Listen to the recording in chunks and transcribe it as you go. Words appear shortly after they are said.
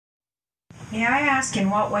May I ask in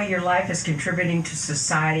what way your life is contributing to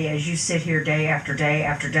society as you sit here day after day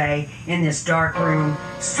after day in this dark room,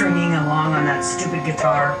 stringing along on that stupid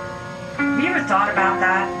guitar? Have you ever thought about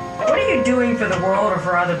that? What are you doing for the world or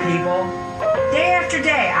for other people? Day after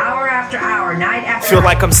day, hour after hour, night after Feel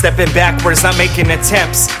like I'm stepping backwards, not making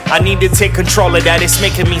attempts. I need to take control of that, it's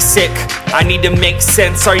making me sick. I need to make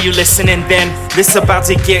sense, are you listening then? This about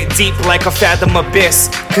to get deep like a fathom abyss.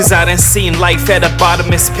 Cause I done seen life at a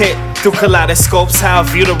bottomless pit. Through kaleidoscopes, how I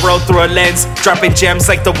view the world through a lens. Dropping gems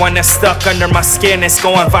like the one that's stuck under my skin. It's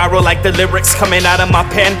going viral like the lyrics coming out of my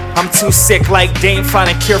pen. I'm too sick like Dame, find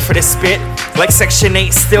a cure for this spit. Like Section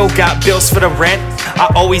 8, still got bills for the rent.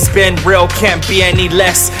 I always been real, can't be any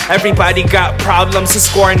less. Everybody got problems, who's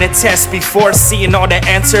scoring the test? Before seeing all the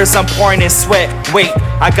answers, I'm pouring in sweat. Wait,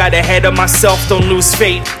 I got ahead of myself, don't lose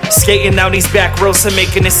fate. Skating down these back roads to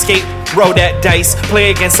make an escape. Roll that dice,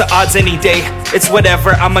 play against the odds any day. It's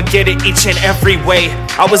whatever, I'ma get it each and every way.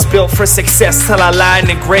 I was built for success till I lie in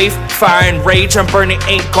the grave. Fire and rage, I'm burning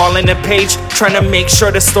ink all in the page. Trying to make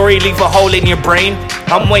sure the story leave a hole in your brain.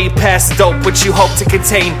 I'm way past dope, what you hope to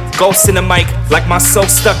contain. Ghosts in the mic, like my soul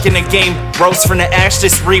stuck in a game. Rose from the ash,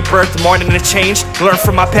 this rebirth more than a change. Learn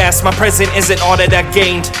from my past, my present isn't all that I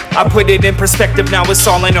gained. I put it in perspective, now it's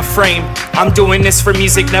all in a frame. I'm doing this for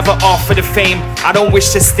music, never off for the fame. I don't wish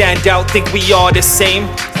to stand out, think we all the same.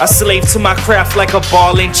 A slave to my craft like a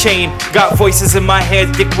ball and chain. Got voices in my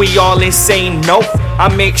head, think we all insane. Nope,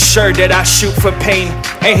 I make sure that I shoot for pain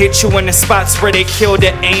and hit you in the spots where they kill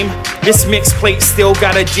the aim. This mixed plate still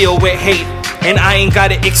gotta deal with hate, and I ain't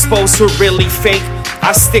gotta expose who really fake.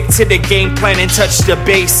 I stick to the game plan and touch the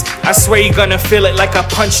base. I swear you're gonna feel it like I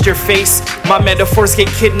punched your face. My metaphors get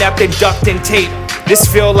kidnapped and ducked and taped.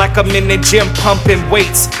 This feel like I'm in the gym pumping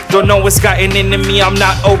weights. Don't know what's gotten into me, I'm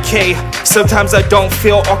not okay. Sometimes I don't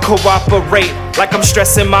feel or cooperate, like I'm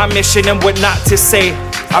stressing my mission and what not to say.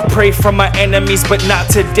 I pray for my enemies, but not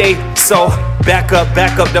today. So back up,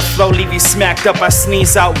 the flow leave you smacked up. I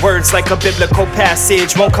sneeze out words like a biblical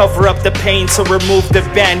passage. Won't cover up the pain, so remove the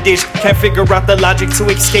bandage. Can't figure out the logic to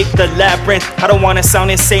escape the labyrinth. I don't wanna sound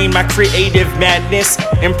insane, my creative madness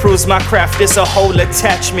improves my craft, it's a whole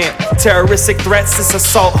attachment. Terroristic threats, it's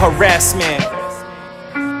assault harassment.